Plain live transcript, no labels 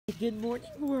Good morning,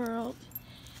 world.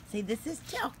 Say, this is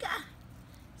Telka.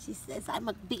 She says,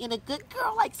 being a good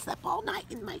girl. I slept all night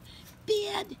in my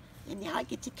bed, and now I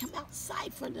get to come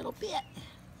outside for a little bit.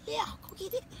 Yeah, go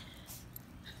get it.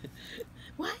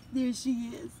 What? There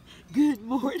she is. Good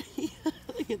morning.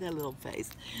 Look at that little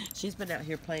face. She's been out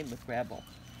here playing with Rebel.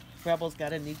 Rebel's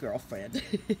got a new girlfriend.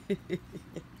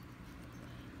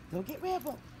 Go get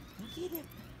Rebel. Go get him.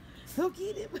 Go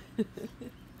get him.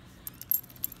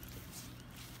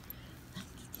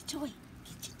 Get your toy.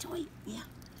 Get your toy. Yeah.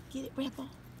 Get it, Rebel.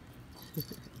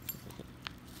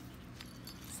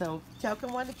 So, Telka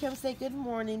wanted to come say good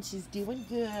morning. She's doing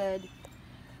good.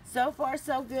 So far,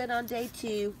 so good on day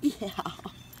 2. Yeah.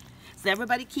 So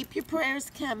everybody keep your prayers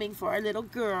coming for our little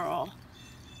girl.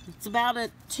 It's about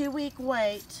a 2-week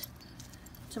wait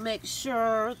to make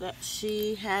sure that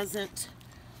she hasn't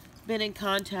been in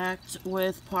contact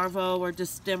with parvo or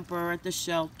distemper at the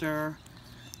shelter.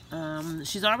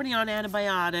 She's already on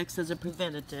antibiotics as a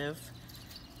preventative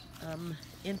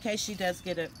in case she does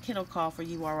get a kennel cough or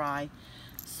URI.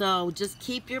 So just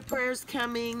keep your prayers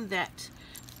coming that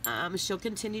she'll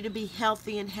continue to be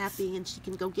healthy and happy and she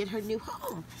can go get her new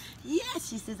home. Yeah,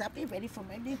 she says, I'll be ready for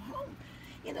my new home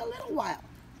in a little while.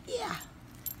 Yeah.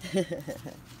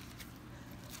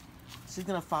 She's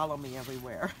going to follow me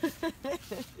everywhere.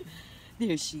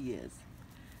 There she is.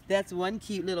 That's one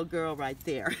cute little girl right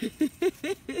there.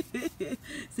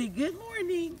 Say good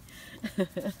morning.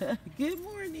 Good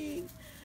morning.